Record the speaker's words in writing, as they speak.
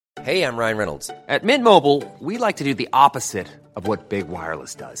Hey, I'm Ryan Reynolds. At Mint Mobile, we like to do the opposite of what Big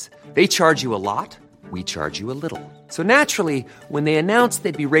Wireless does. They charge you a lot, we charge you a little. So naturally, when they announced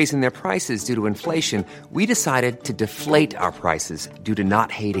they'd be raising their prices due to inflation, we decided to deflate our prices due to not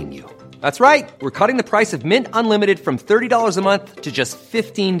hating you. That's right. We're cutting the price of Mint Unlimited from $30 a month to just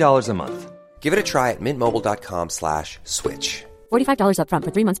 $15 a month. Give it a try at mintmobile.com/switch. $45 up front for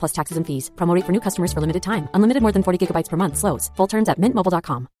 3 months plus taxes and fees. Promo rate for new customers for limited time. Unlimited more than 40 gigabytes per month. Slows full terms at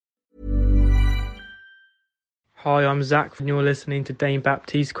mintmobile.com. Hi, I'm Zach, and you're listening to Dane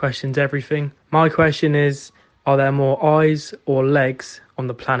Baptiste Questions Everything. My question is, are there more eyes or legs on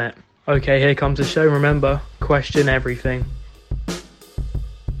the planet? Okay, here comes the show. Remember, question everything.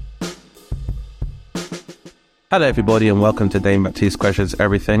 Hello everybody and welcome to Dane Baptiste Questions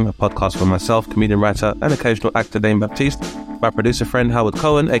Everything, a podcast for myself, comedian, writer and occasional actor Dane Baptiste, my producer friend Howard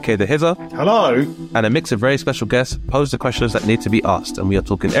Cohen, aka The Hizzer. Hello. And a mix of very special guests pose the questions that need to be asked, and we are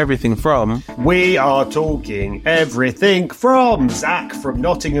talking everything from... Zach from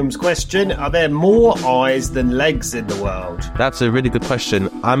Nottingham's question, are there more eyes than legs in the world? That's a really good question.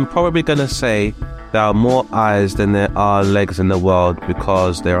 I'm probably going to say there are more eyes than there are legs in the world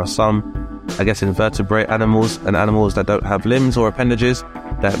because there are some, I guess, invertebrate animals and animals that don't have limbs or appendages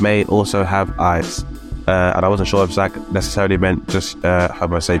that may also have eyes. And I wasn't sure if Zach necessarily meant just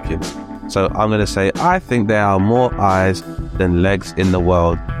Homo sapiens. So I'm going to say I think there are more eyes than legs in the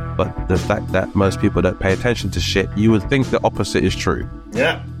world. But the fact that most people don't pay attention to shit, you would think the opposite is true.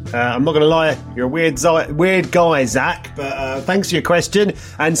 Yeah, I'm not going to lie, you're a weird guy, Zach, but thanks for your question.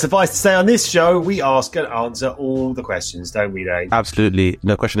 And suffice to say, on this show, we ask and answer all the questions, don't we, Dave? Absolutely.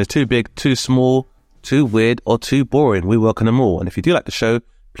 No question is too big, too small, too weird, or too boring. We welcome them all. And if you do like the show,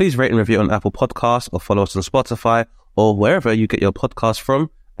 please rate and review on Apple Podcasts or follow us on Spotify or wherever you get your podcast from,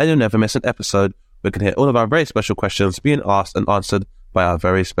 and you'll never miss an episode. We can hear all of our very special questions being asked and answered by our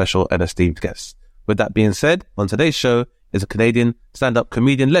very special and esteemed guests. With that being said, on today's show is a Canadian stand-up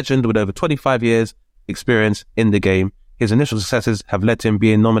comedian legend with over 25 years experience in the game. His initial successes have led to him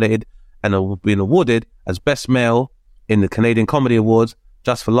being nominated and being awarded as Best Male in the Canadian Comedy Awards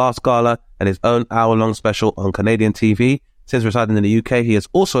just for last gala, and his own hour-long special on Canadian TV. Since residing in the UK, he has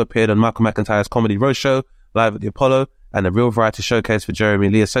also appeared on Michael McIntyre's Comedy Roadshow, Live at the Apollo, and a Real Variety Showcase for Jeremy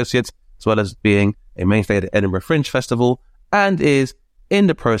Lee Associates, as well as being a mainstay at the Edinburgh Fringe Festival, and is in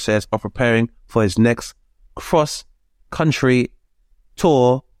the process of preparing for his next cross-country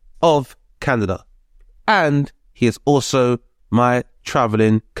tour of Canada. And he is also my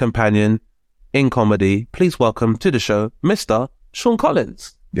travelling companion in comedy. Please welcome to the show, Mr. Sean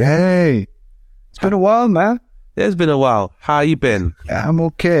Collins. Hey, it's been a while, man. It's been a while. How you been? I'm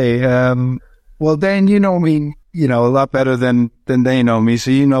okay. Well, Dan, you know me, a lot better than they know me.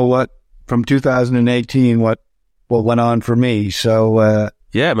 So you know what, from 2018, what went on for me. So,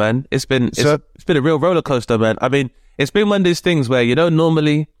 yeah, man, it's been a real roller coaster, man. I mean, it's been one of these things where,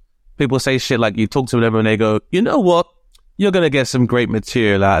 normally people say shit like you talk to them and they go, you know what? You're going to get some great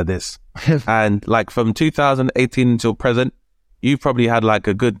material out of this. And like from 2018 until present, you've probably had like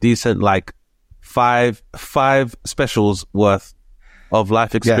a good, decent, like five specials worth of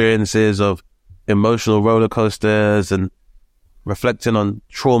life experiences, of emotional roller coasters and reflecting on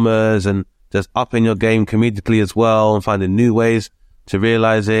traumas and just upping your game comedically as well and finding new ways to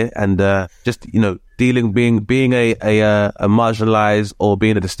realize it, and just being a marginalized or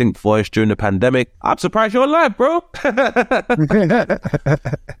being a distinct voice during the pandemic. I'm surprised you're alive, bro.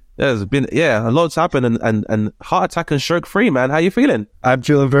 There's been a lot's happened, and heart attack and stroke free, man. How you feeling? I'm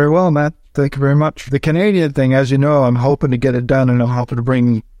feeling very well, man. Thank you very much. The Canadian thing, as you know, I'm hoping to get it done, and I'm hoping to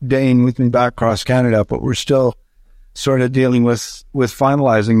bring Dane with me back across Canada, but we're still sort of dealing with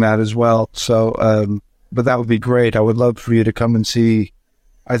finalizing that as well. So, but that would be great. I would love for you to come and see.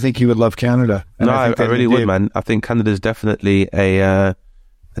 I think you would love Canada. And no, I really would, man. I think Canada is definitely a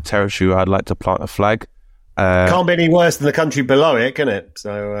territory where I'd like to plant a flag. Can't be any worse than the country below it, can it?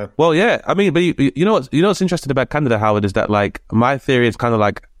 So, well, yeah. I mean, but you know what's interesting about Canada, Howard, is that like my theory is kind of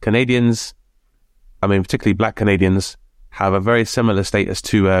like Canadians, I mean, particularly Black Canadians, have a very similar status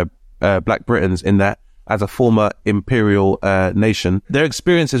to Black Britons in that, as a former imperial nation, their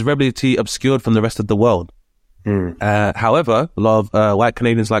experience is relatively obscured from the rest of the world. However, a lot of white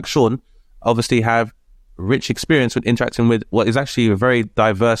Canadians like Sean obviously have rich experience with interacting with what is actually a very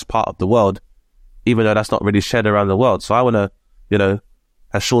diverse part of the world, even though that's not really shared around the world. So I want to,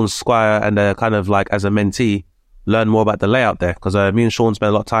 as Sean's squire and kind of like as a mentee, learn more about the layout there. Because me and Sean spent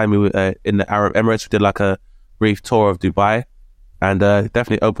a lot of time in the Arab Emirates. We did like a brief tour of Dubai, and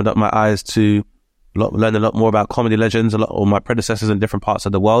definitely opened up my eyes to learn a lot more about comedy legends, a lot of my predecessors in different parts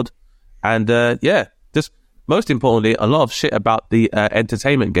of the world. And just most importantly, a lot of shit about the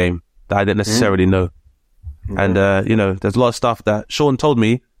entertainment game that I didn't necessarily know. And, there's a lot of stuff that Sean told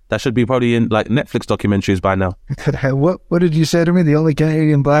me that should be probably in like Netflix documentaries by now. What did you say to me? The only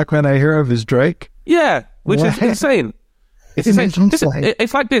Canadian black man I hear of is Drake? Yeah, which is insane. It's insane.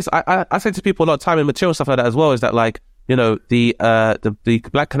 It's like this. I say to people a lot of time in material stuff like that as well, is that like, the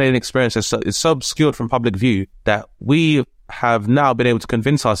black Canadian experience is so obscured from public view that we have now been able to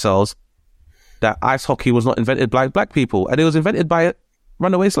convince ourselves that ice hockey was not invented by black people, and it was invented by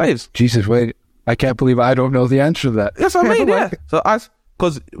runaway slaves. Jesus, wait. I can't believe I don't know the answer to that. That's what I mean, yeah. So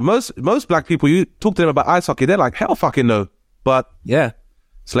because most black people, you talk to them about ice hockey, they're like, hell fucking no. But yeah,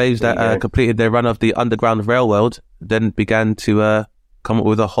 slaves that completed their run of the Underground Railroad then began to come up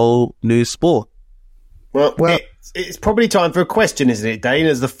with a whole new sport. Well, it's probably time for a question, isn't it, Dane,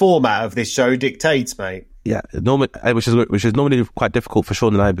 as the format of this show dictates, mate? Yeah, which is normally quite difficult for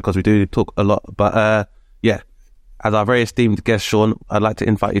Sean and I because we do talk a lot. But as our very esteemed guest, Sean, I'd like to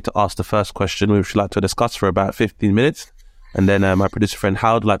invite you to ask the first question, which we'd like to discuss for about 15 minutes. And then my producer friend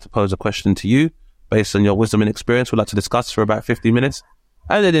Howard would like to pose a question to you based on your wisdom and experience. We'd like to discuss for about 15 minutes.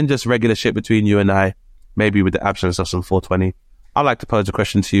 And then just regular shit between you and I, maybe with the absence of some 420. I'd like to pose a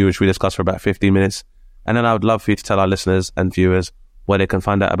question to you, which we discuss for about 15 minutes. And then I would love for you to tell our listeners and viewers where they can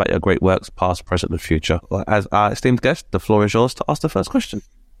find out about your great works, past, present, and future. Well, as our esteemed guest, the floor is yours to ask the first question.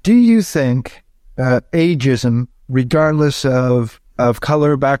 Do you think ageism, regardless of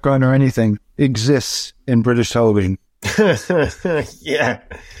color, background, or anything, exists in British television? Yeah,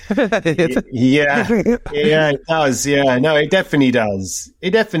 it does. Yeah, no, it definitely does.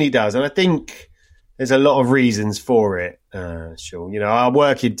 And I think there's a lot of reasons for it. Sean, I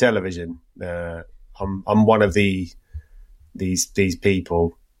work in television. I'm one of these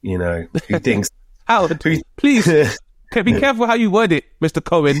people, who thinks. Howard, please be careful how you word it, Mr.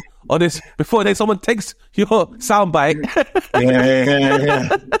 Cohen, on this before someone takes your soundbite.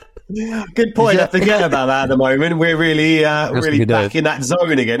 Yeah. Good point. I forget about that at the moment. We're really back in that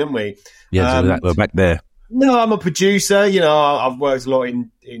zone again, aren't we? Yeah, we're back there. No, I'm a producer. I've worked a lot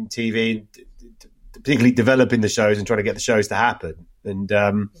in TV, particularly developing the shows and trying to get the shows to happen. And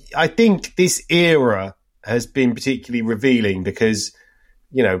I think this era has been particularly revealing because,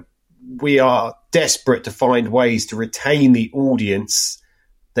 we are desperate to find ways to retain the audience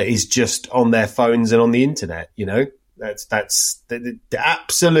that is just on their phones and on the internet. That's the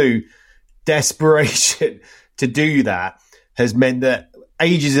absolute desperation to do that has meant that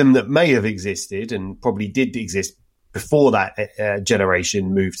ageism that may have existed and probably did exist before that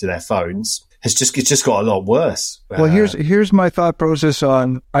generation moved to their phones it's just got a lot worse. Well, here's my thought process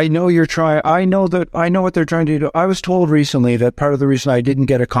on. I know what they're trying to do. I was told recently that part of the reason I didn't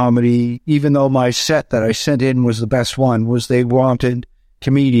get a comedy, even though my set that I sent in was the best one, was they wanted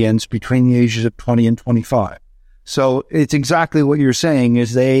comedians between the ages of 20 and 25. So it's exactly what you're saying,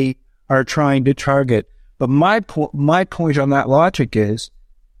 is they are trying to target. But my point on that logic is,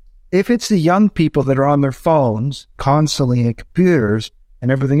 if it's the young people that are on their phones constantly and computers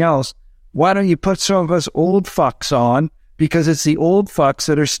and everything else, why don't you put some of us old fucks on? Because it's the old fucks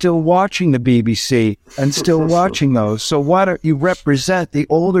that are still watching the BBC and still watching those. So why don't you represent the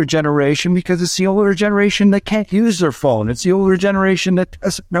older generation? Because it's the older generation that can't use their phone. It's the older generation that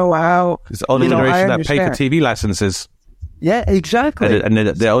doesn't know how. It's the older generation that pay for TV licenses. Yeah, exactly. And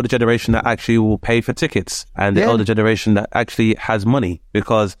the older generation that actually will pay for tickets. And the older generation that actually has money.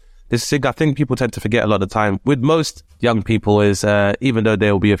 Because this thing I think people tend to forget a lot of the time with most young people is, even though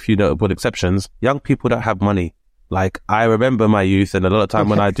there will be a few notable exceptions, young people don't have money. Like, I remember my youth, and a lot of time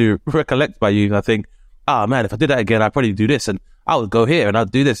when I do recollect my youth, I think, man, if I did that again, I'd probably do this, and I would go here, and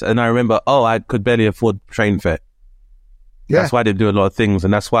I'd do this. And I remember, I could barely afford train fare. Yeah. That's why I didn't do a lot of things,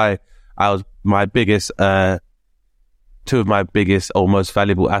 and that's why my biggest, two of my biggest or most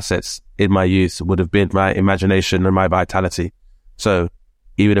valuable assets in my youth would have been my imagination and my vitality. So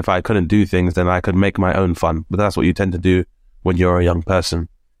even if I couldn't do things, then I could make my own fun. But that's what you tend to do when you're a young person.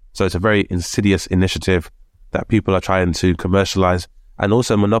 So it's a very insidious initiative that people are trying to commercialize and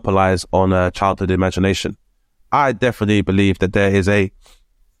also monopolize on childhood imagination. I definitely believe that there is a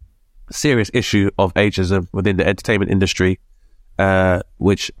serious issue of ageism within the entertainment industry,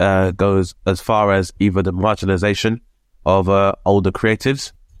 which goes as far as either the marginalization of older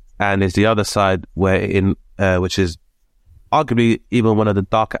creatives, and is the other side which is arguably even one of the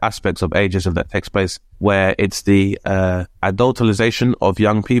darker aspects of ageism that takes place, where it's the adultalization of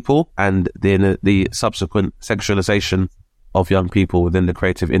young people and then the subsequent sexualization of young people within the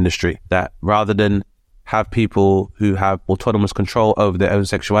creative industry. That rather than have people who have autonomous control over their own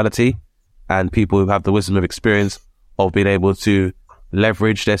sexuality and people who have the wisdom of experience of being able to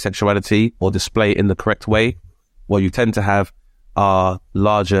leverage their sexuality or display it in the correct way. What you tend to have are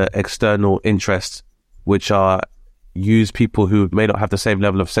larger external interests, which are use people who may not have the same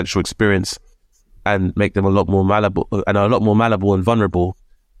level of sexual experience and make them a lot more malleable and vulnerable,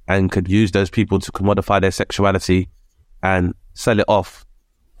 and could use those people to commodify their sexuality and sell it off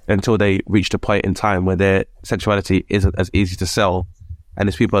until they reach a point in time where their sexuality isn't as easy to sell, and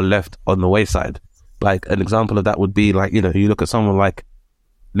these people are left on the wayside. Like an example of that would be like, you look at someone like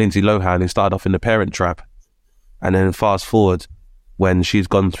Lindsay Lohan, who started off in The Parent Trap, and then fast forward when she's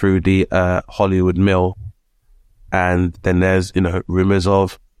gone through the Hollywood mill, and then there's rumors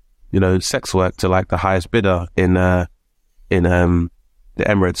of sex work to like the highest bidder in the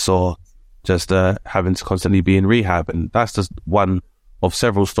Emirates, or just having to constantly be in rehab. And that's just one of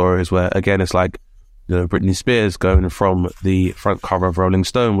several stories where, again, it's like Britney Spears going from the front cover of Rolling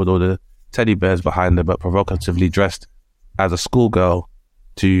Stone with all the teddy bears behind her, but provocatively dressed as a schoolgirl,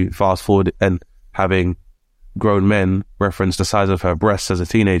 to fast forward and having grown men reference the size of her breasts as a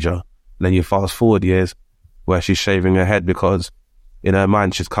teenager. And then you fast forward years where she's shaving her head because in her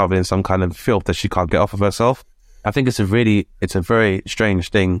mind she's covered in some kind of filth that she can't get off of herself. I think it's a very strange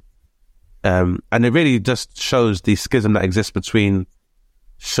thing. And it really just shows the schism that exists between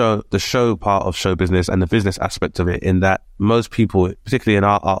the show part of show business and the business aspect of it, in that most people, particularly in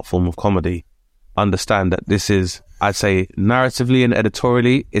our art form of comedy, understand that this is, I'd say, narratively and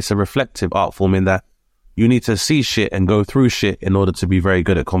editorially, it's a reflective art form, in that you need to see shit and go through shit in order to be very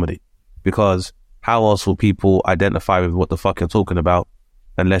good at comedy. Because how else will people identify with what the fuck you're talking about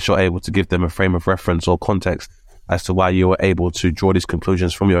unless you're able to give them a frame of reference or context as to why you were able to draw these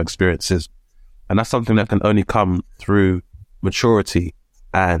conclusions from your experiences? And that's something that can only come through maturity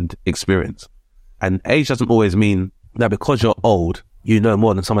and experience. And age doesn't always mean that because you're old, you know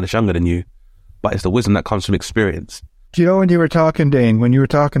more than someone that's younger than you, but it's the wisdom that comes from experience. Do you know, when you were talking, Dane, when you were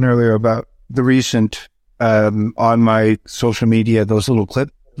talking earlier about the recent, on my social media, those little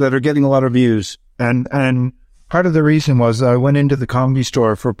clips that are getting a lot of views, and part of the reason was I went into the Comedy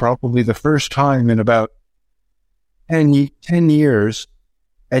Store for probably the first time in about 10 years,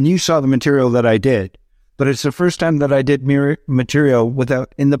 and you saw the material that I did. But it's the first time that I did material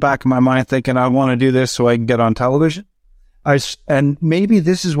without, in the back of my mind, thinking I want to do this so I can get on television. And maybe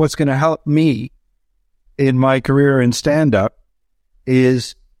this is what's going to help me in my career in stand-up,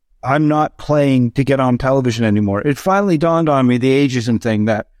 is I'm not playing to get on television anymore. It finally dawned on me, the ageism thing,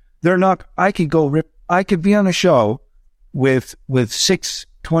 that I could be on a show with 6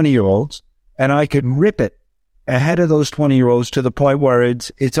 20-year-olds, and I could rip it ahead of those 20-year-olds to the point where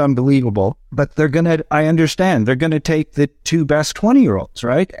it's unbelievable. But I understand, they're going to take the 2 best 20-year-olds,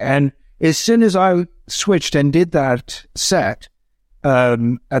 right? And as soon as I switched and did that set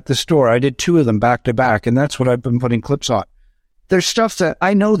at the store, I did 2 of them back to back, and that's what I've been putting clips on. There's stuff that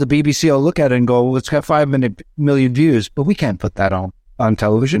I know the BBC will look at it and go, well, it's got 5 million views, but we can't put that on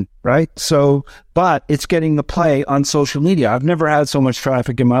television, right? So, but it's getting the play on social media. I've never had so much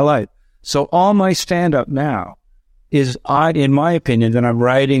traffic in my life. So all my stand-up now is, in my opinion, that I'm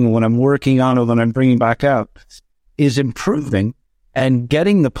writing, when I'm working on it, when I'm bringing back out, is improving and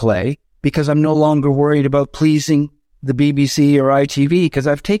getting the play, because I'm no longer worried about pleasing the BBC or ITV, because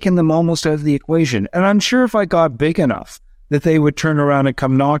I've taken them almost out of the equation. And I'm sure if I got big enough that they would turn around and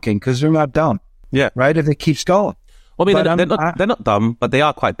come knocking, because they're not dumb. Yeah. Right? If it keeps going. Well, I mean, they're not dumb, but they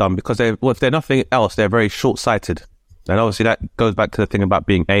are quite dumb, because if they're nothing else, they're very short-sighted. And obviously that goes back to the thing about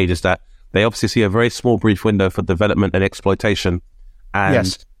being age, is that they obviously see a very small, brief window for development and exploitation. And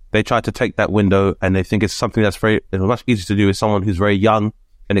yes, they try to take that window, and they think it's something that's much easier to do with someone who's very young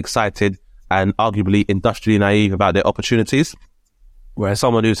and excited and arguably industrially naive about their opportunities. Whereas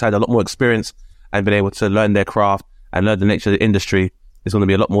someone who's had a lot more experience and been able to learn their craft and learn the nature of the industry is going to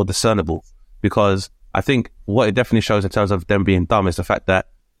be a lot more discernible. Because I think what it definitely shows in terms of them being dumb is the fact that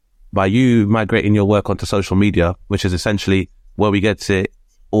by you migrating your work onto social media, which is essentially where we get to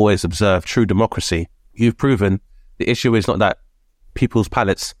always observe true democracy, you've proven the issue is not that people's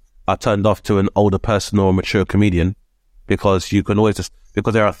palates are turned off to an older person or a mature comedian, because you can always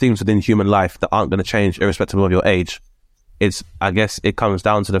because there are themes within human life that aren't going to change irrespective of your age. I guess it comes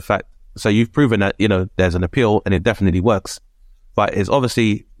down to the fact, so you've proven that, there's an appeal and it definitely works, but it's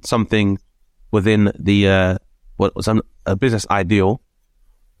obviously something within the, a business ideal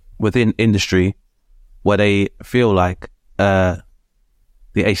within industry where they feel like,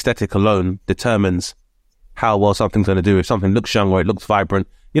 the aesthetic alone determines how well something's going to do. If something looks young or it looks vibrant,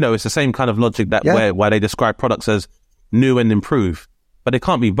 it's the same kind of logic that why they describe products as new and improved. But it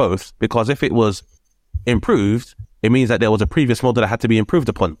can't be both, because if it was improved, it means that there was a previous model that had to be improved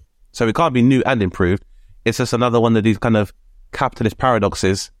upon. So it can't be new and improved. It's just another one of these kind of capitalist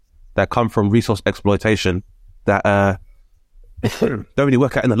paradoxes that come from resource exploitation that don't really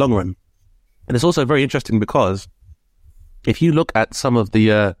work out in the long run. And it's also very interesting because if you look at some of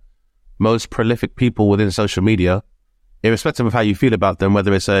the most prolific people within social media, irrespective of how you feel about them,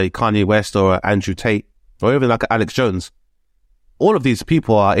 whether it's a Kanye West or a Andrew Tate or even like Alex Jones, all of these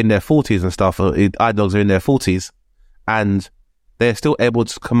people are in their 40s and stuff, or ideologues are in their 40s, and they're still able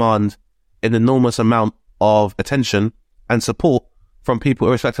to command an enormous amount of attention and support from people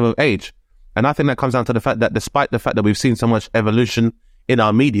irrespective of age. And I think that comes down to the fact that despite the fact that we've seen so much evolution in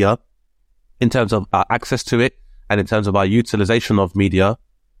our media, in terms of our access to it and in terms of our utilization of media,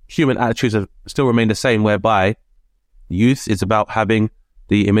 human attitudes have still remained the same, whereby youth is about having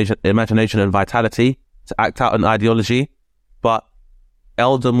the imagination and vitality to act out an ideology, but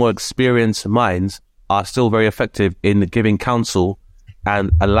elder, more experienced minds are still very effective in giving counsel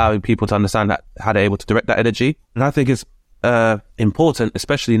and allowing people to understand how they're able to direct that energy. And I think it's important,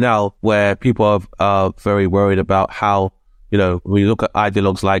 especially now where people are very worried about how, when you look at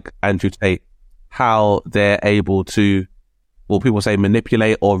ideologues like Andrew Tate, how they're able to, people say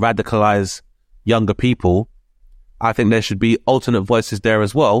manipulate or radicalize younger people. I think there should be alternate voices there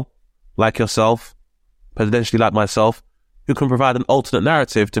as well, like yourself, potentially like myself, who can provide an alternate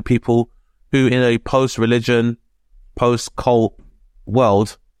narrative to people who in a post-religion, post-cult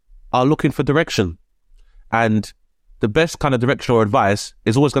world are looking for direction. And the best kind of direction or advice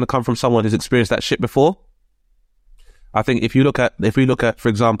is always going to come from someone who's experienced that shit before. I think if we look at, for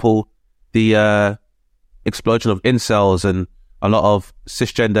example, the explosion of incels and a lot of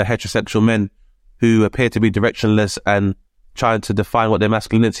cisgender heterosexual men who appear to be directionless and trying to define what their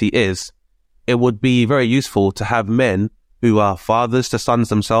masculinity is, it would be very useful to have men who are fathers to sons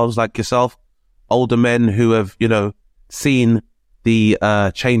themselves, like yourself, older men who have, seen the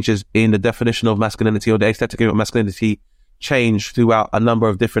changes in the definition of masculinity or the aesthetic of masculinity change throughout a number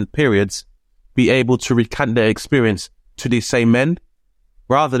of different periods, be able to recant their experience to these same men,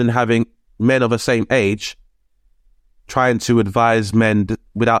 rather than having men of the same age trying to advise men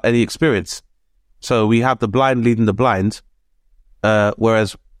without any experience. So we have the blind leading the blind,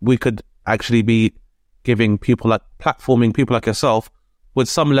 whereas we could actually be giving platforming people like yourself with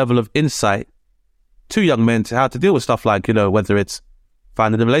some level of insight to young men to how to deal with stuff like, whether it's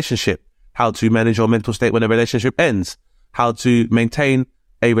finding a relationship, how to manage your mental state when a relationship ends, how to maintain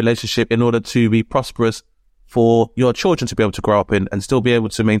a relationship in order to be prosperous for your children to be able to grow up in and still be able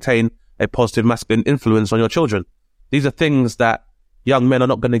to maintain a positive masculine influence on your children. These are things that young men are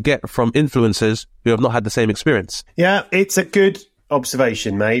not going to get from influencers who have not had the same experience. Yeah, it's a good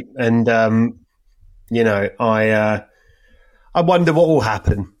observation, mate. And, I wonder what will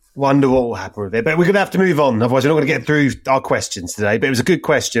happen. With it. But we're going to have to move on. Otherwise, we're not going to get through our questions today. But it was a good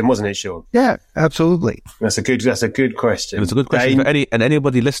question, wasn't it, Sean? Yeah, absolutely. That's a good question. It was a good question for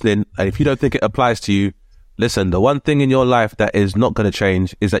anybody listening. And if you don't think it applies to you, listen, the one thing in your life that is not going to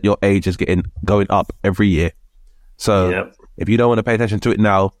change is that your age is going up every year. So if you don't want to pay attention to it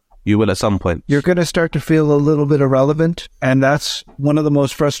now, you will at some point. You're going to start to feel a little bit irrelevant. And that's one of the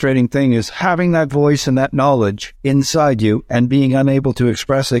most frustrating things, is having that voice and that knowledge inside you and being unable to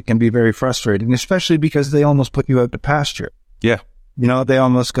express it can be very frustrating, especially because they almost put you out to pasture. Yeah. They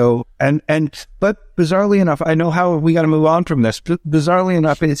almost go, but bizarrely enough, I know how we got to move on from this. Bizarrely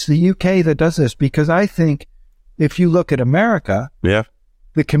enough, it's the UK that does this, because I think if you look at America,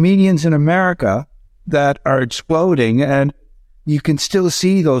 the comedians in America that are exploding, and you can still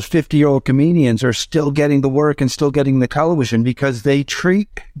see those 50-year-old comedians are still getting the work and still getting the television, because they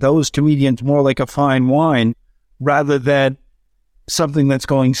treat those comedians more like a fine wine rather than something that's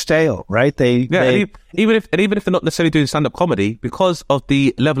going stale, right? Even if they're not necessarily doing stand-up comedy, because of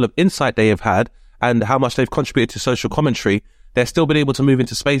the level of insight they have had and how much they've contributed to social commentary, they're still been able to move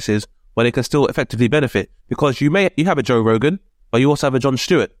into spaces where they can still effectively benefit. Because you have a Joe Rogan, but you also have a Jon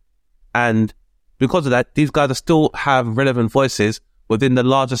Stewart. And because of that, these guys still have relevant voices within the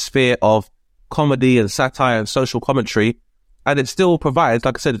larger sphere of comedy and satire and social commentary. And it still provides,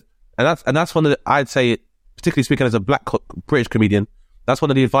 like I said, and that's one of the, I'd say, particularly speaking as a black British comedian, that's one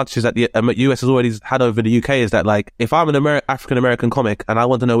of the advantages that the US has already had over the UK, is that, like, if I'm an African-American comic and I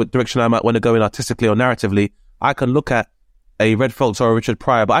want to know what direction I might want to go in artistically or narratively, I can look at a Red Fox or a Richard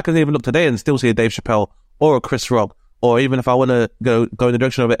Pryor, but I can even look today and still see a Dave Chappelle or a Chris Rock, or even if I want to go in the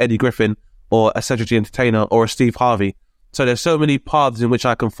direction of an Eddie Griffin or a Cedric the Entertainer or a Steve Harvey. So there's so many paths in which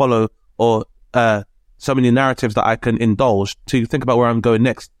I can follow, or so many narratives that I can indulge to think about where I'm going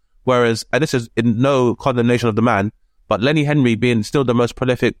next. Whereas, and this is in no condemnation of the man, but Lenny Henry, being still the most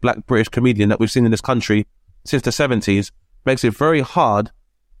prolific black British comedian that we've seen in this country since the 70s, makes it very hard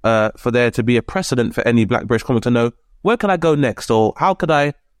for there to be a precedent for any black British comic to know where can I go next? Or how could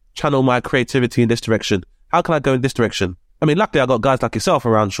I channel my creativity in this direction? How can I go in this direction? I mean, luckily I got guys like yourself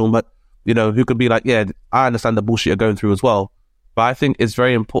around, Sean, but, you know, who could be like, yeah, I understand the bullshit you're going through as well. But I think it's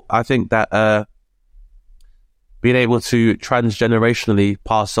very important. I think that being able to transgenerationally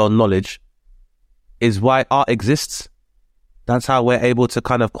pass on knowledge is why art exists. That's how we're able to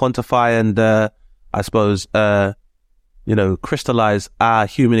kind of quantify and, I suppose, crystallize our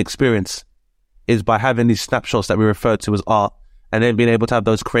human experience, is by having these snapshots that we refer to as art, and then being able to have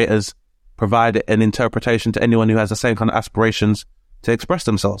those creators provide an interpretation to anyone who has the same kind of aspirations to express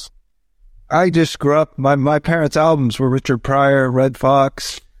themselves. I just grew up, my parents' albums were Richard Pryor, Red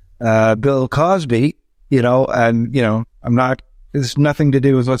Fox, Bill Cosby, there's nothing to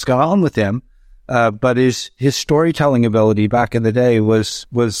do with what's gone on with him, but his storytelling ability back in the day was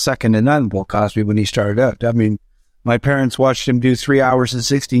second to none, Bill Cosby, when he started out. I mean, my parents watched him do 3 hours and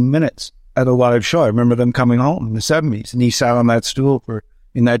 16 minutes at a live show. I remember them coming home in the 70s, and he sat on that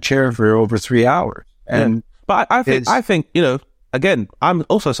in that chair for over 3 hours. And yeah. But I think, again, I'm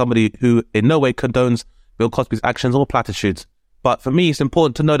also somebody who in no way condones Bill Cosby's actions or platitudes. But for me, it's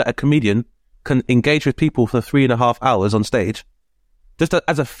important to know that a comedian can engage with people for 3.5 hours on stage. Just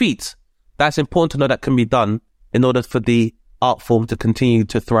as a feat, that's important to know that can be done in order for the art form to continue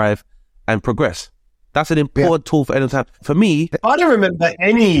to thrive and progress. That's an important tool for anyone to have. For me, I don't remember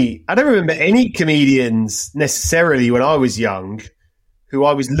any comedians necessarily when I was young who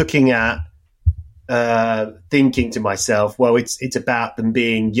I was looking at thinking to myself, well, it's about them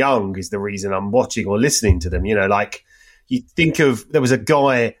being young is the reason I'm watching or listening to them. Like you think of, there was a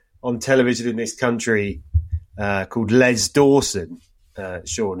guy on television in this country called Les Dawson,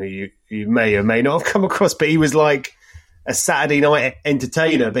 Sean, who you may or may not have come across, but he was like a Saturday night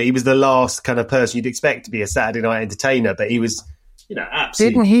entertainer, but he was the last kind of person you'd expect to be a Saturday night entertainer, but he was,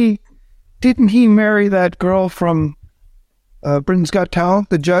 absolutely. Didn't he marry that girl from Britain's Got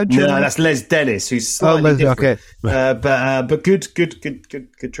Talent, the judge? No, that's Les Dennis, who's slightly different. Okay. But good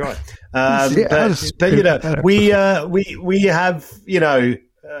try. We have,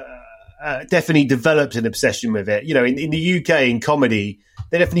 definitely developed an obsession with it. In the UK, in comedy,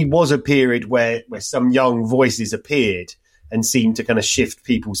 there definitely was a period where some young voices appeared and seemed to kind of shift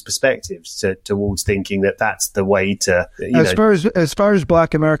people's perspectives towards thinking that that's the way to. As far as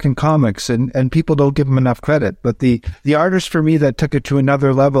Black American comics, and people don't give them enough credit, but the artist for me that took it to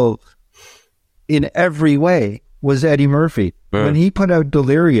another level in every way was Eddie Murphy. Yeah. When he put out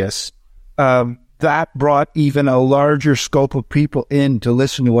Delirious, that brought even a larger scope of people in to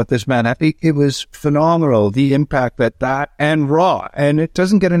listen to what this man had. It was phenomenal, the impact that and Raw, and it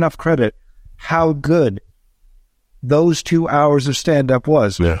doesn't get enough credit, how good those 2 hours of stand-up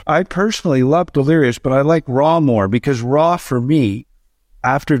was. Yeah. I personally love Delirious, but I like Raw more, because Raw, for me,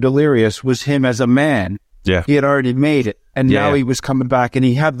 after Delirious, was him as a man. Yeah. He had already made it, and now he was coming back, and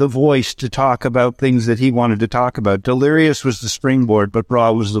he had the voice to talk about things that he wanted to talk about. Delirious was the springboard, but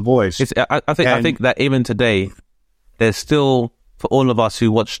Raw was the voice. I think that even today, there's still, for all of us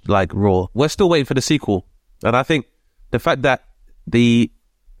who watched like Raw, we're still waiting for the sequel. And I think the fact that the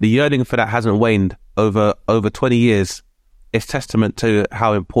yearning for that hasn't waned over 20 years is testament to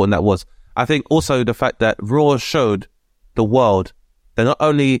how important that was. I think also the fact that Raw showed the world that not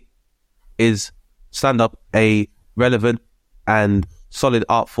only is stand-up a relevant and solid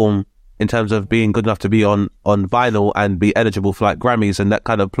art form in terms of being good enough to be on vinyl and be eligible for like Grammys and that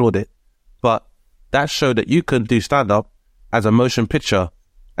kind of applauded, but that showed that you can do stand-up as a motion picture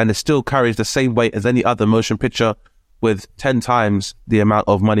and it still carries the same weight as any other motion picture with 10 times the amount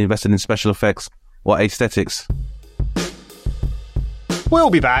of money invested in special effects or aesthetics. We'll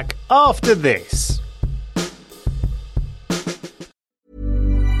be back after this.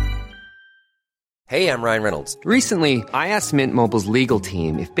 Hey, I'm Ryan Reynolds. Recently, I asked Mint Mobile's legal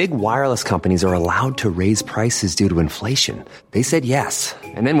team if big wireless companies are allowed to raise prices due to inflation. They said yes.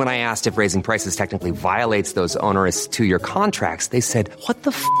 And then when I asked if raising prices technically violates those onerous 2-year contracts, they said, "What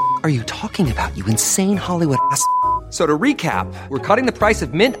the f*** are you talking about, you insane Hollywood ass?" So to recap, we're cutting the price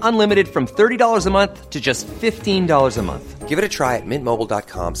of Mint Unlimited from $30 a month to just $15 a month. Give it a try at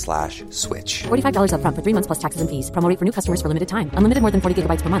mintmobile.com/switch. $45 up front for 3 months plus taxes and fees. Promo rate for new customers for limited time. Unlimited more than 40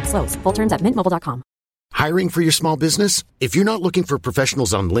 gigabytes per month. Slows full terms at mintmobile.com. Hiring for your small business? If you're not looking for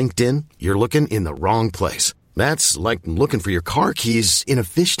professionals on LinkedIn, you're looking in the wrong place. That's like looking for your car keys in a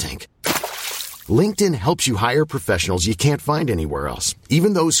fish tank. LinkedIn helps you hire professionals you can't find anywhere else,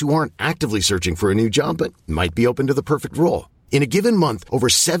 even those who aren't actively searching for a new job but might be open to the perfect role. In a given month, over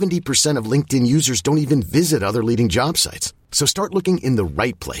 70% of LinkedIn users don't even visit other leading job sites. So start looking in the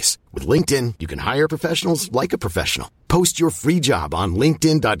right place. With LinkedIn, you can hire professionals like a professional. Post your free job on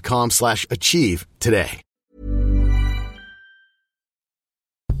linkedin.com/achieve today.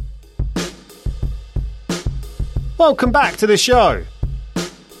 Welcome back to the show.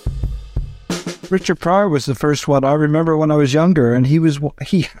 Richard Pryor was the first one. I remember when I was younger, and he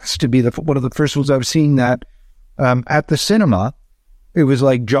has to be one of the first ones I've seen that at the cinema. It was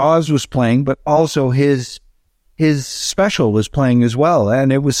like Jaws was playing, but also his special was playing as well,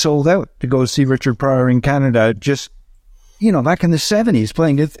 and it was sold out to go see Richard Pryor in Canada. Just back in the 70s,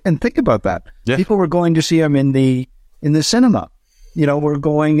 playing it. And think about that. Yeah. People were going to see him in the cinema. We're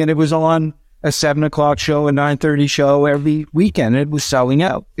going, and it was on a 7:00 show, a 9:30 show every weekend. It was selling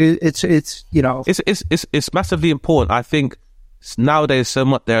out. It's massively important. I think nowadays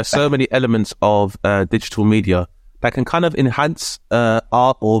there are so many elements of digital media that can kind of enhance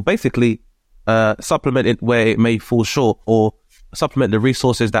art, or basically supplement it where it may fall short, or supplement the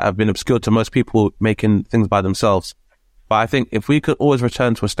resources that have been obscured to most people making things by themselves. But I think if we could always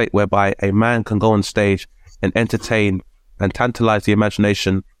return to a state whereby a man can go on stage and entertain and tantalize the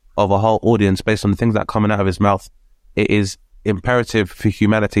imagination of a whole audience based on the things that are coming out of his mouth, it is imperative for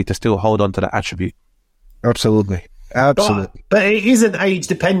humanity to still hold on to that attribute. Absolutely. But it isn't age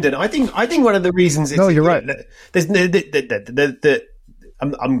dependent. I think one of the reasons. No, you're right. There's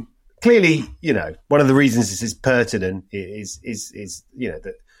I'm clearly, one of the reasons this is pertinent is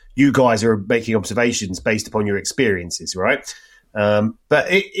that you guys are making observations based upon your experiences, right? But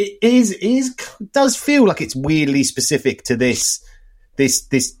it does feel like it's weirdly specific to this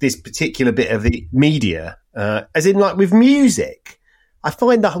particular bit of the media, as in, like, with music. I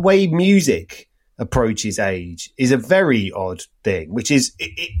find the way music approaches age is a very odd thing, which is,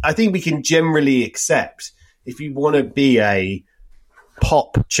 I think we can generally accept, if you want to be a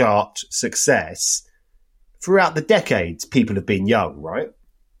pop chart success, throughout the decades, people have been young, right?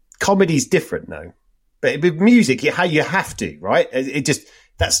 Comedy's different though, but with music, you have to, right?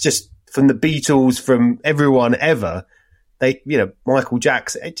 That's just from the Beatles, from everyone ever. Michael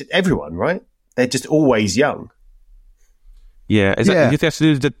Jackson, everyone, right? They're just always young. Yeah, you think that's to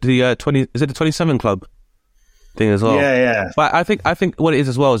do with the 20? Is it the 27 Club thing as well? Yeah. But I think what it is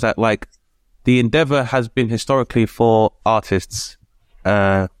as well is that, like, the endeavor has been historically for artists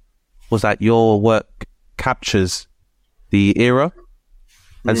was that your work captures the era,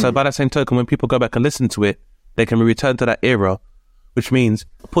 and so by that same token, when people go back and listen to it, they can return to that era, which means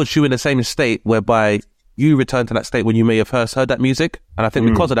puts you in the same state whereby you return to that state when you may have first heard that music. And I think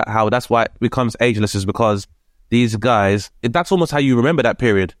because of that, that's why it becomes ageless, is because these guys, that's almost how you remember that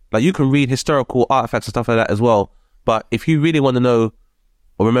period. Like, you can read historical artifacts and stuff like that as well, but if you really want to know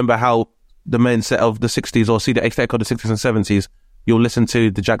or remember how the main set of the 60s, or see the aesthetic of the 60s and 70s, you'll listen to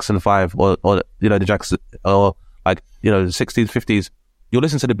the Jackson 5 or the Jackson, or the 60s, 50s. You'll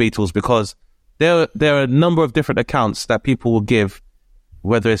listen to the Beatles, because there are a number of different accounts that people will give,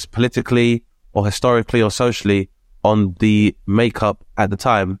 whether it's politically or historically or socially, on the makeup at the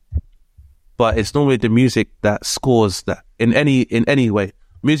time. But it's normally the music that scores that in any way.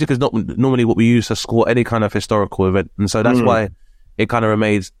 Music is not normally what we use to score any kind of historical event, and so that's why it kind of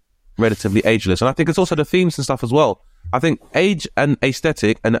remains relatively ageless. And I think it's also the themes and stuff as well. I think age and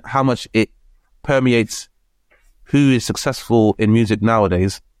aesthetic and how much it permeates who is successful in music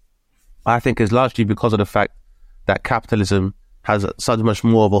nowadays, I think is largely because of the fact that capitalism has so much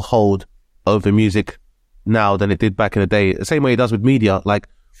more of a hold over music now than it did back in the day. The same way it does with media. Like,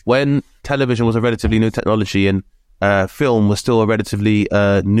 when television was a relatively new technology and film was still a relatively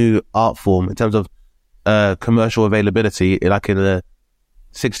new art form in terms of commercial availability, like in the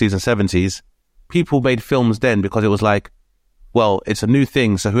 60s and 70s, people made films then because it was like, well, it's a new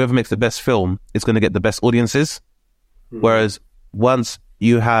thing, so whoever makes the best film is going to get the best audiences. Whereas once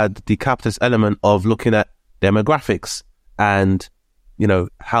you had the capitalist element of looking at demographics and,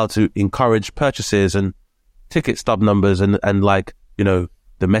 how to encourage purchases and ticket stub numbers and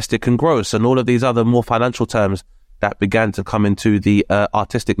domestic and gross and all of these other more financial terms that began to come into the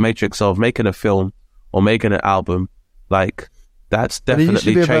artistic matrix of making a film or making an album, like, that's definitely changed.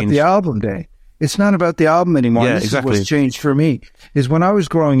 It used to be about the album day. It's not about the album anymore. Yeah, this exactly. is what's changed for me, is when I was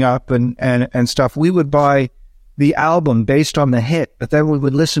growing up and stuff, we would buy the album based on the hit, but then we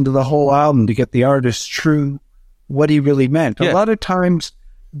would listen to the whole album to get the artist's true, what he really meant. Yeah. A lot of times,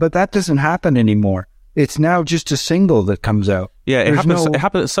 but that doesn't happen anymore. It's now just a single that comes out. Yeah, it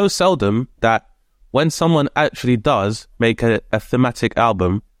happens so seldom that when someone actually does make a thematic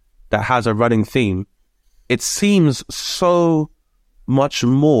album that has a running theme, it seems so much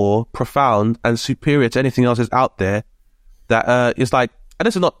more profound and superior to anything else that's out there that it's like, and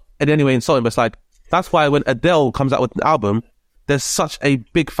this is not in any way insulting, but it's like, that's why when Adele comes out with an album, there's such a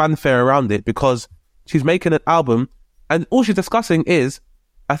big fanfare around it, because she's making an album and all she's discussing is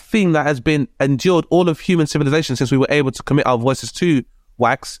a theme that has been endured all of human civilization since we were able to commit our voices to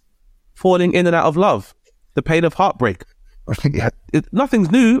wax, falling in and out of love. the pain of heartbreak.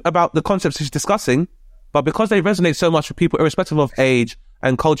 Nothing's new about the concepts he's discussing, but because they resonate so much with people, irrespective of age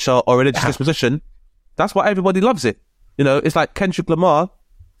and culture or religious disposition, that's why everybody loves it. You know, it's like Kendrick Lamar.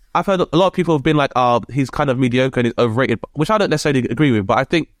 I've heard a lot of people have been like, oh, he's kind of mediocre and he's overrated, which I don't necessarily agree with. But I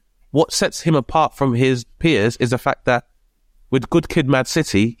think what sets him apart from his peers is the fact that with Good Kid, Mad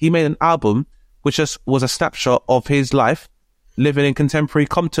City, he made an album which just was a snapshot of his life living in contemporary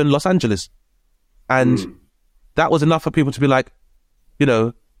Compton, Los Angeles. And that was enough for people to be like, you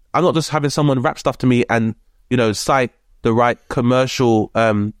know, I'm not just having someone rap stuff to me and, you know, cite the right commercial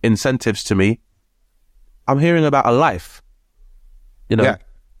incentives to me. I'm hearing about a life, you know,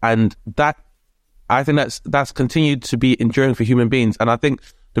 and that, I think that's continued to be enduring for human beings. And I think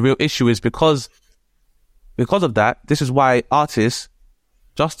the real issue is because of that, this is why artists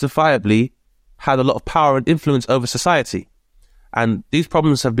justifiably had a lot of power and influence over society. And these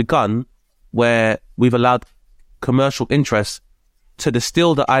problems have begun where we've allowed commercial interests to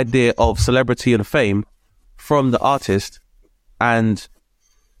distill the idea of celebrity and fame from the artist and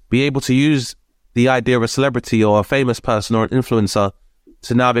be able to use the idea of a celebrity or a famous person or an influencer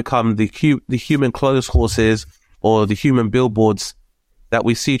to now become the human clothes horses or the human billboards that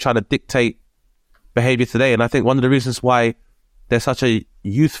we see trying to dictate behavior today. And I think one of the reasons why there's such a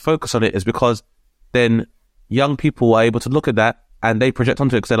youth focus on it is because then young people are able to look at that and they project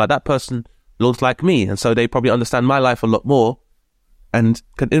onto it because they're like, that person looks like me. And so they probably understand my life a lot more and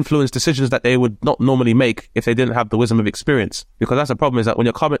can influence decisions that they would not normally make if they didn't have the wisdom of experience. Because that's the problem, is that when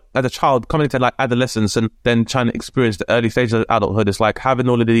you're as a child coming into like adolescence and then trying to experience the early stages of adulthood, it's like having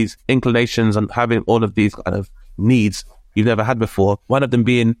all of these inclinations and having all of these kind of needs you've never had before. One of them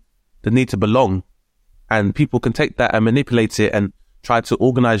being the need to belong. And people can take that and manipulate it and try to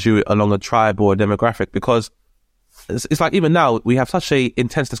organize you along a tribe or a demographic, because it's like even now we have such a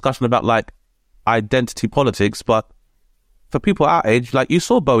intense discussion about like identity politics, but for people our age, like you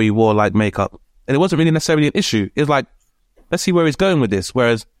saw Bowie wore like makeup and it wasn't really necessarily an issue. It was like, let's see where he's going with this.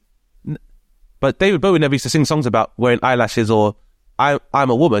 But David Bowie never used to sing songs about wearing eyelashes or I'm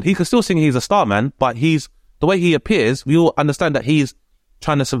a woman. He could still sing he's a star man, but the way he appears, we all understand that he's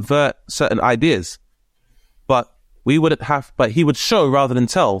trying to subvert certain ideas. But he would show rather than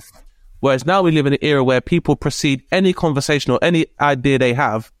tell. Whereas now we live in an era where people precede any conversation or any idea they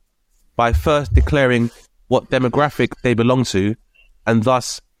have by first declaring what demographic they belong to, and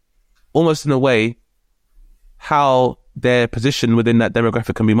thus, almost in a way, how their position within that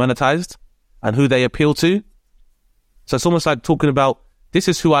demographic can be monetized and who they appeal to. So it's almost like talking about, this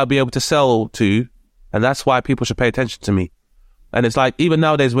is who I'll be able to sell to, and that's why people should pay attention to me. And it's like, even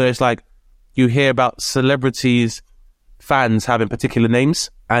nowadays where it's like, you hear about celebrities, fans having particular names,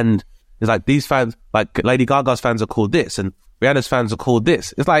 and it's like these fans, like Lady Gaga's fans are called this, and Rihanna's fans are called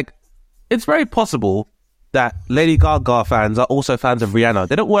this. It's like, it's very possible that Lady Gaga fans are also fans of Rihanna.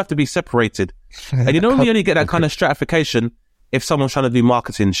 They don't all have to be separated. And you normally only get that kind of stratification if someone's trying to do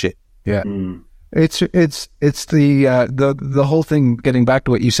marketing shit. Yeah. It's the whole thing, getting back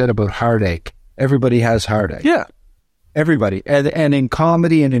to what you said about heartache. Everybody has heartache. Yeah. Everybody. And in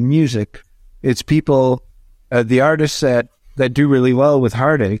comedy and in music, it's people, the artists that do really well with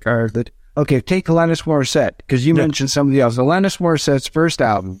heartache are that, okay, take Alanis Morissette, because you mentioned somebody else. Alanis Morissette's first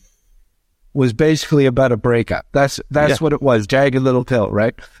album was basically about a breakup. That's what it was, Jagged Little Pill,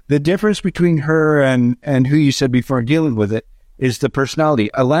 right? The difference between her and who you said before dealing with it is the personality.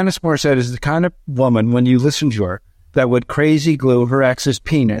 Alanis Morissette is the kind of woman, when you listen to her, that would crazy glue her ex's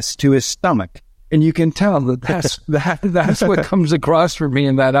penis to his stomach. And you can tell that that's what comes across for me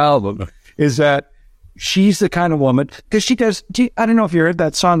in that album, is that she's the kind of woman, because she does, I don't know if you heard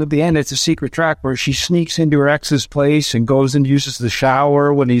that song at the end, it's a secret track where she sneaks into her ex's place and goes and uses the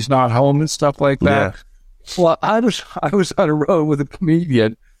shower when he's not home and stuff like that. Yeah. Well, I was on a road with a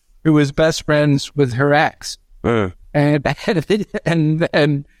comedian who was best friends with her ex. And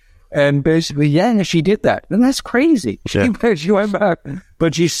basically, yeah, she did that. And that's crazy. Yeah. She went back,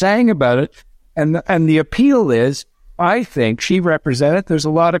 but she sang about it. And the appeal is, I think she represented, there's a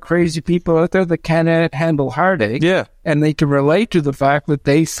lot of crazy people out there that cannot handle heartache. Yeah. And they can relate to the fact that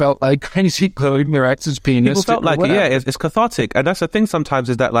they felt like crazy gluing their ex's penis. People felt like, it's cathartic. And that's the thing sometimes,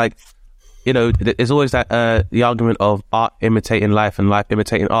 is that, like, you know, there's always that, the argument of art imitating life and life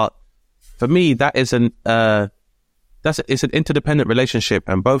imitating art. For me, that is it's an interdependent relationship,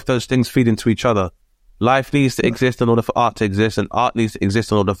 and both those things feed into each other. Life needs to exist in order for art to exist, and art needs to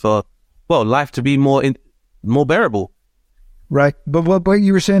exist in order for, life to be more bearable. Right. But what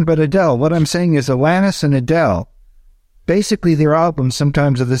you were saying about Adele, what I'm saying is Alanis and Adele, basically their albums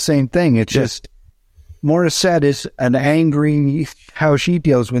sometimes are the same thing. It's just Morissette is an angry, how she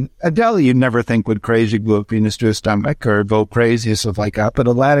deals with Adele. You'd never think would crazy glue a penis to his stomach or go crazy or stuff like that, but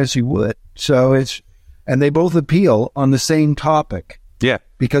Alanis you would. So and they both appeal on the same topic. Yeah.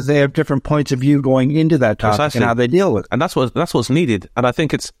 Because they have different points of view going into that topic. Precisely. And how they deal with it. And that's what's needed. And I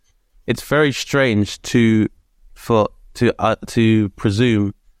think it's very strange to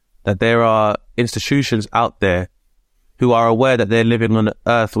presume that there are institutions out there who are aware that they're living on an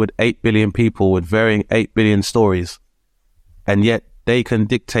earth with 8 billion people with varying 8 billion stories, and yet they can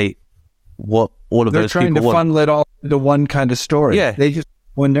dictate what all of those people want. They're trying to funnel it all into one kind of story. Yeah. They just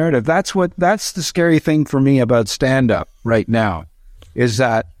one narrative. That's the scary thing for me about stand-up right now, is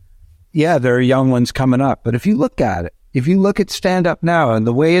that, yeah, there are young ones coming up, but if you look at it, if you look at stand-up now and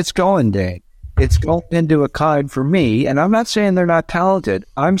the way it's going, Dane, it's going into a kind for me, and I'm not saying they're not talented.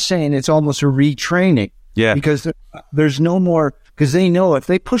 I'm saying it's almost a retraining. Yeah. Because there's no more, because they know if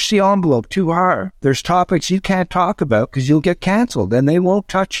they push the envelope too hard, there's topics you can't talk about because you'll get canceled and they won't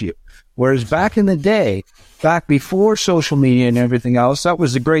touch you. Whereas back in the day, back before social media and everything else, that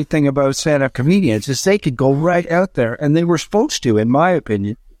was the great thing about stand-up comedians, is they could go right out there, and they were supposed to, in my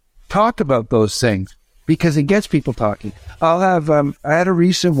opinion, talk about those things because it gets people talking. I'll have, I had a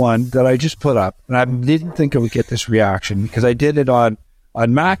recent one that I just put up, and I didn't think I would get this reaction because I did it on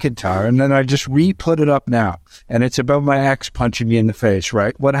McIntyre, and then I just re-put it up now. And it's about my ex punching me in the face,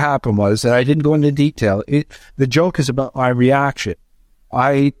 right? What happened was that I didn't go into detail. The joke is about my reaction.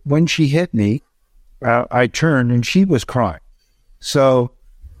 When she hit me, I turned and she was crying. So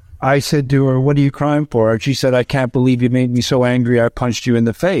I said to her, "What are you crying for?" And she said, "I can't believe you made me so angry I punched you in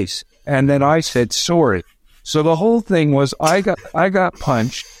the face." And then I said, "Sorry." So the whole thing was I got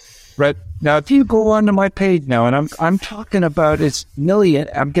punched. Right now, if you go onto my page now, and I'm talking about it's million,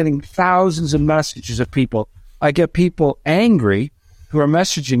 I'm getting thousands of messages of people. I get people angry who are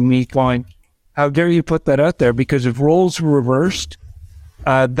messaging me going, "How dare you put that out there?" Because if roles were reversed,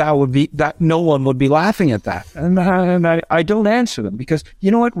 that no one would be laughing at that. And I don't answer them because you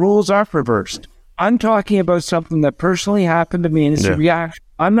know what? Roles are reversed. I'm talking about something that personally happened to me, and it's a reaction.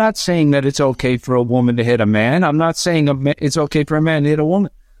 I'm not saying that it's okay for a woman to hit a man. I'm not saying it's okay for a man to hit a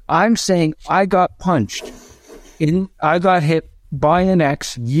woman. I'm saying I got punched. I got hit by an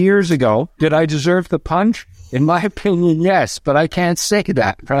ex years ago. Did I deserve the punch? In my opinion, yes, but I can't say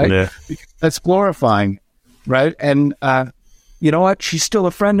that, right? Yeah. Because that's glorifying, right? And you know what? She's still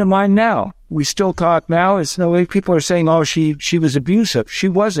a friend of mine now. We still talk now. It's no way people are saying, "Oh, she was abusive." She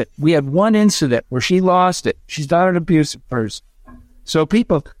wasn't. We had one incident where she lost it. She's not an abusive person. So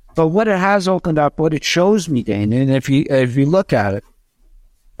but what it has opened up, what it shows me, Dane, and if you look at it,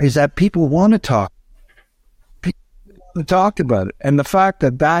 is that people want to talk. People want to talk about it. And the fact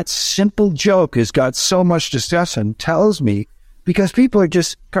that simple joke has got so much discussion tells me, because people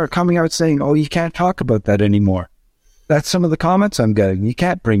are coming out saying, "Oh, you can't talk about that anymore." That's some of the comments I'm getting. You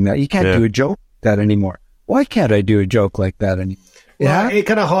can't bring that. You can't do a joke like that anymore. Why can't I do a joke like that anymore? It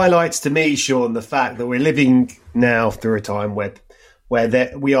kind of highlights to me, Sean, the fact that we're living now through a time where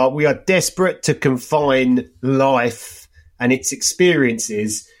we are desperate to confine life and its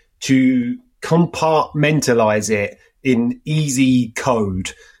experiences to compartmentalize it in easy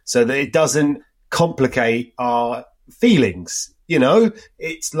code so that it doesn't complicate our feelings. You know,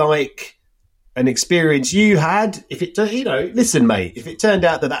 it's like an experience you had. If it, listen, mate, if it turned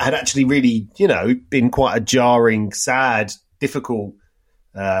out that had actually really, been quite a jarring, sad, difficult,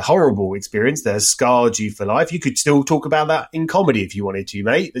 horrible experience that has scarred you for life, you could still talk about that in comedy if you wanted to,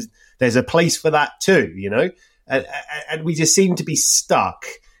 mate. There's a place for that too, and we just seem to be stuck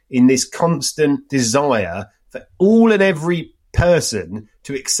in this constant desire for all and every person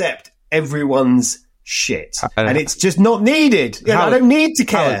to accept everyone's shit. And it's just not needed. I don't need to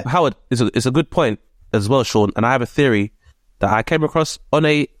care. Howard, it's a good point as well, Sean. And I have a theory that I came across on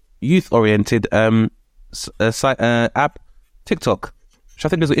a youth-oriented app, TikTok, which I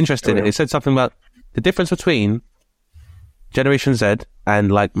think is interesting. It said something about the difference between Generation Z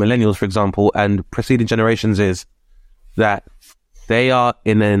and like millennials, for example, and preceding generations is that they are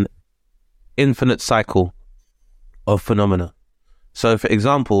in an infinite cycle of phenomena. So, for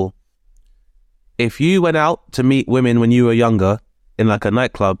example, if you went out to meet women when you were younger in like a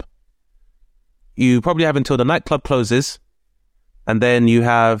nightclub, you probably have until the nightclub closes, and then you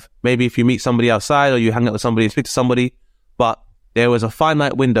have maybe if you meet somebody outside or you hang out with somebody and speak to somebody, but there was a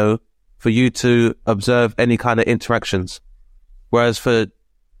finite window for you to observe any kind of interactions. Whereas for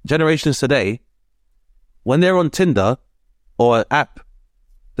generations today, when they're on Tinder or an app,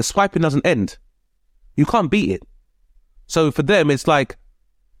 the swiping doesn't end. You can't beat it. So for them, it's like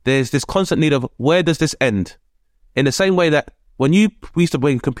there's this constant need of where does this end? In the same way that when we used to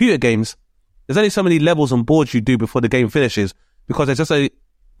play computer games, there's only so many levels and boards you do before the game finishes, because there's just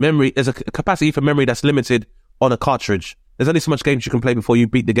there's a capacity for memory that's limited on a cartridge. There's only so much games you can play before you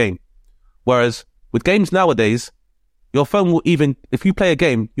beat the game. Whereas with games nowadays, your phone will even, if you play a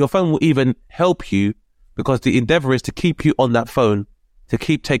game, your phone will even help you, because the endeavor is to keep you on that phone, to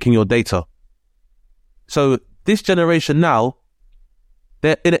keep taking your data. So this generation now,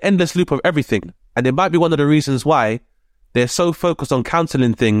 they're in an endless loop of everything. And it might be one of the reasons why they're so focused on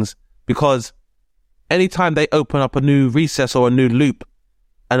cancelling things, because anytime they open up a new recess or a new loop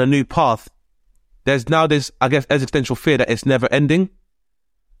and a new path, there's now this, I guess, existential fear that it's never ending,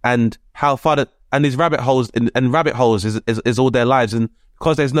 and how far that, and these rabbit holes and rabbit holes is all their lives. And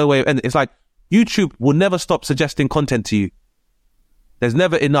because there's no way of ending, it's like YouTube will never stop suggesting content to you. There's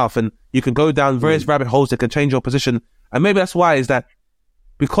never enough, and you can go down various rabbit holes that can change your position. And maybe that's why is that,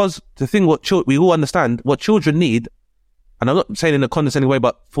 because the thing we all understand what children need, and I'm not saying in a condescending way,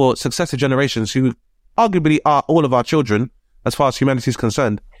 but for successive generations who arguably are all of our children, as far as humanity is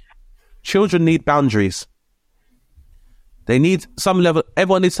concerned, children need boundaries. They need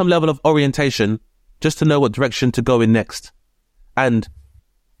everyone needs some level of orientation just to know what direction to go in next. And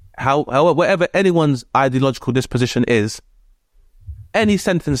whatever anyone's ideological disposition is, any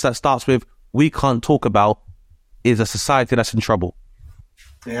sentence that starts with, "we can't talk about," is a society that's in trouble.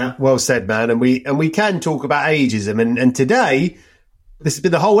 Yeah, well said, man. And we can talk about ageism. And today, this has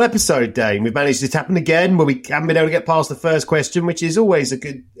been the whole episode, Dane. We've managed to happen again where we haven't been able to get past the first question, which is always a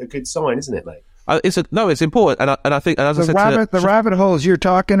good sign, isn't it, mate? It's important, and I think, and as I said, the rabbit holes you're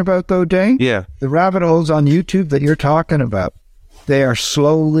talking about, though, Dane. Yeah, the rabbit holes on YouTube that you're talking about, they are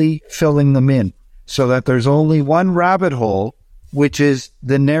slowly filling them in, so that there's only one rabbit hole, which is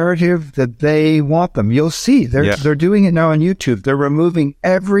the narrative that they want them. You'll see they're doing it now on YouTube. They're removing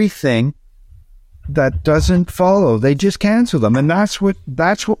everything that doesn't follow. They just cancel them, and that's what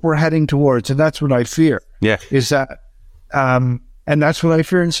we're heading towards, and that's what I fear. Yeah, is that. And that's what I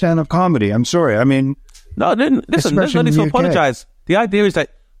fear in stand-up comedy. I'm sorry. I mean... No, listen, there's no need to apologise. The idea is that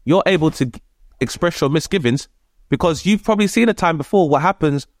you're able to express your misgivings, because you've probably seen a time before what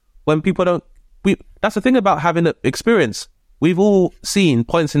happens when people don't... That's the thing about having an experience. We've all seen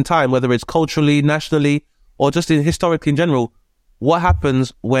points in time, whether it's culturally, nationally, or just historically in general, what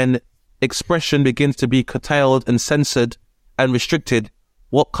happens when expression begins to be curtailed and censored and restricted,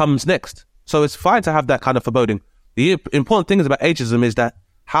 what comes next. So it's fine to have that kind of foreboding. The important thing about ageism is that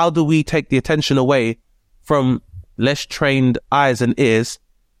how do we take the attention away from less trained eyes and ears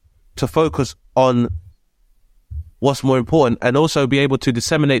to focus on what's more important, and also be able to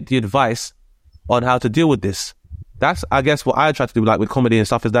disseminate the advice on how to deal with this. That's, I guess, what I try to do, like with comedy and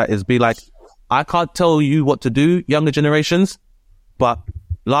stuff, is be like, I can't tell you what to do, younger generations, but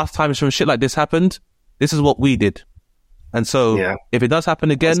last time some shit like this happened, this is what we did. And so if it does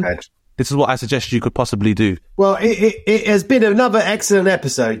happen again, this is what I suggest you could possibly do. Well, it has been another excellent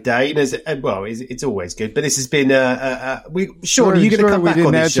episode, Dane. It's always good, but this has been. Sean, are you going to come back on this show? We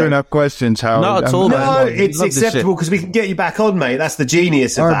didn't answer enough questions, Howard. Not at all. No, it's acceptable because we can get you back on, mate. That's the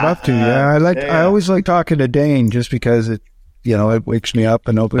genius of that. I'd love to. I always like talking to Dane just because it wakes me up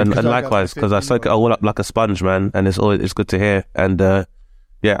and opens. And likewise, because I soak it all up like a sponge, man. And it's good to hear. And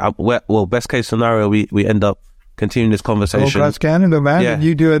best case scenario, we end up continuing this conversation. Across Canada, man. Yeah. And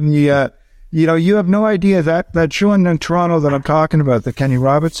you do it, and you have no idea that show in Toronto that I'm talking about, that Kenny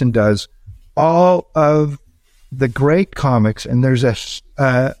Robertson does, all of the great comics, and there's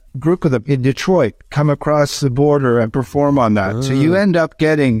a group of them in Detroit come across the border and perform on that. So you end up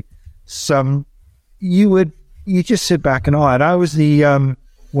getting you just sit back and awe. And I was the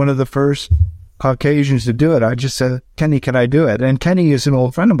one of the first Caucasians to do it. I just said, Kenny, can I do it? And Kenny is an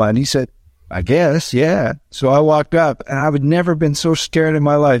old friend of mine. He said, I guess, yeah. So I walked up, and I would never been so scared in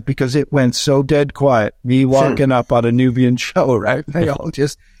my life because it went so dead quiet. Me walking up on a Nubian show, right?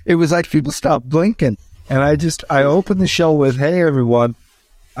 It was like people stopped blinking. And I opened the show with, hey, everyone,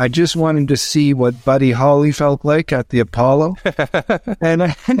 I just wanted to see what Buddy Holly felt like at the Apollo. and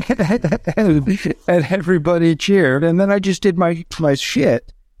everybody cheered. And then I just did my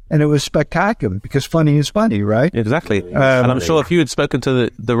shit. And it was spectacular because funny is funny, right? Exactly. And I'm sure if you had spoken to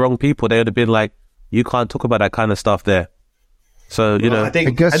the wrong people, they would have been like, you can't talk about that kind of stuff there. So, I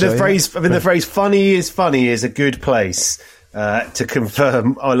think the phrase funny is a good place to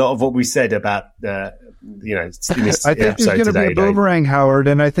confirm a lot of what we said about, in this I think episode there's going to be a boomerang, Howard,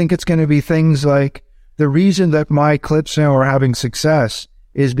 and I think it's going to be things like the reason that my clips now are having success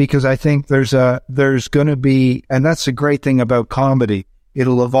is because I think there's going to be, and that's the great thing about comedy,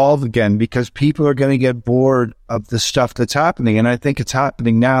 it'll evolve again because people are going to get bored of the stuff that's happening. And I think it's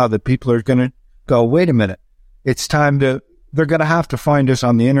happening now that people are going to go, wait a minute, it's time to they're going to have to find us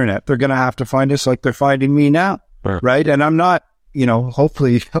on the internet. They're going to have to find us like they're finding me now, right? And I'm not,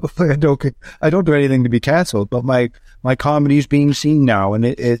 hopefully I don't do anything to be canceled, but my comedy is being seen now, and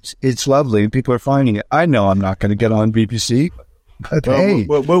it's lovely, and people are finding it. I know I'm not going to get on BBC, but hey,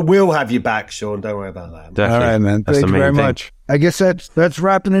 we'll have you back, Sean. Don't worry about that. Definitely. All right, man. Thank you very much. I guess that's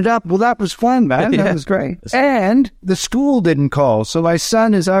wrapping it up. Well, that was fun, man. That was great. And the school didn't call, so my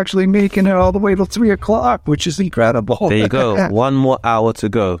son is actually making it all the way till 3:00, which is incredible. There you go. 1 more hour to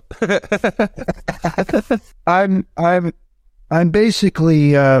go. I'm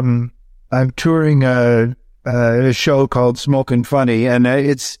basically I'm touring a show called Smokin' Funny, and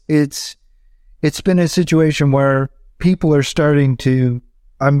it's been a situation where people are starting to.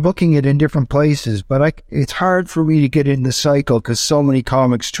 I'm booking it in different places, but it's hard for me to get in the cycle because so many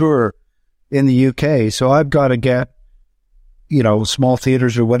comics tour in the UK. So I've got to get, small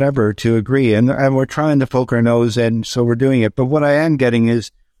theaters or whatever to agree. And we're trying to poke our nose in, so we're doing it. But what I am getting is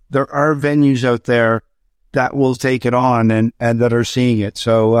there are venues out there that will take it on and that are seeing it.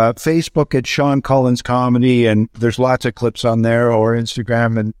 So Facebook at Sean Collins Comedy, and there's lots of clips on there, or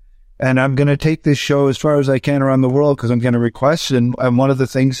Instagram, and I'm going to take this show as far as I can around the world because I'm going to request. And one of the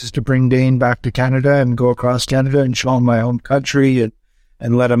things is to bring Dane back to Canada and go across Canada and show him my own country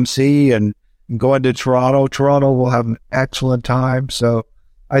and let him see, and go into Toronto. Toronto will have an excellent time. So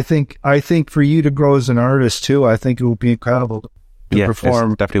I think for you to grow as an artist too, I think it will be incredible to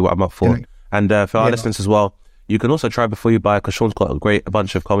perform. It's definitely what I'm up for. And for our listeners as well, you can also try Before You Buy, because Sean's got a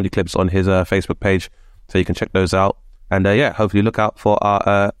bunch of comedy clips on his Facebook page, so you can check those out. And hopefully look out for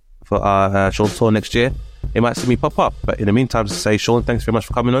our Sean's tour next year. You might see me pop up. But in the meantime, to say, Sean, thanks very much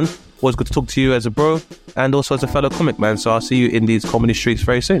for coming on. Always good to talk to you as a bro and also as a fellow comic, man. So I'll see you in these comedy streets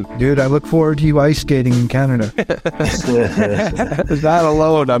very soon. Dude, I look forward to you ice skating in Canada. That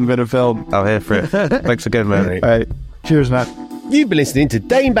alone, I'm going to film. I'm here for it. Thanks again, man. All right. Cheers, man. You've been listening to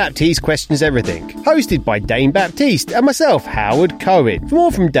Dane Baptiste Questions Everything, hosted by Dane Baptiste and myself, Howard Cohen. For more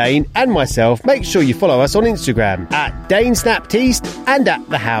from Dane and myself, make sure you follow us on Instagram at DaneSnaptiste and at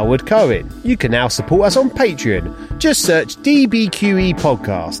The Howard Cohen. You can now support us on Patreon. Just search DBQE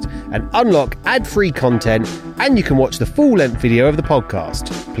Podcast and unlock ad-free content, and you can watch the full-length video of the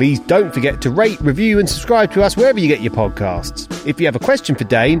podcast. Please don't forget to rate, review and subscribe to us wherever you get your podcasts. If you have a question for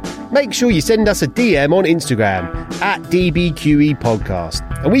Dane, make sure you send us a DM on Instagram at DBQE Podcast,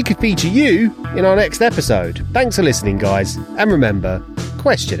 and we could feature you in our next episode. Thanks for listening, guys, and remember,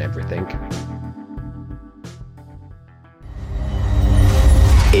 question everything.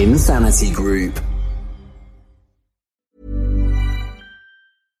 Insanity Group.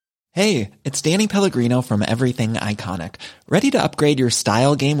 Hey, it's Danny Pellegrino from Everything Iconic. Ready to upgrade your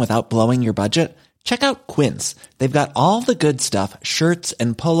style game without blowing your budget? Check out Quince. They've got all the good stuff, shirts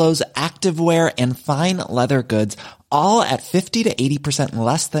and polos, activewear, and fine leather goods, all at 50 to 80%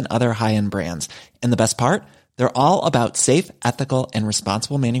 less than other high-end brands. And the best part? They're all about safe, ethical, and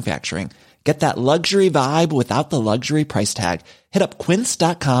responsible manufacturing. Get that luxury vibe without the luxury price tag. Hit up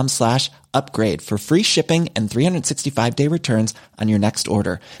quince.com/upgrade for free shipping and 365-day returns on your next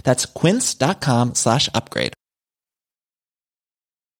order. That's quince.com/upgrade.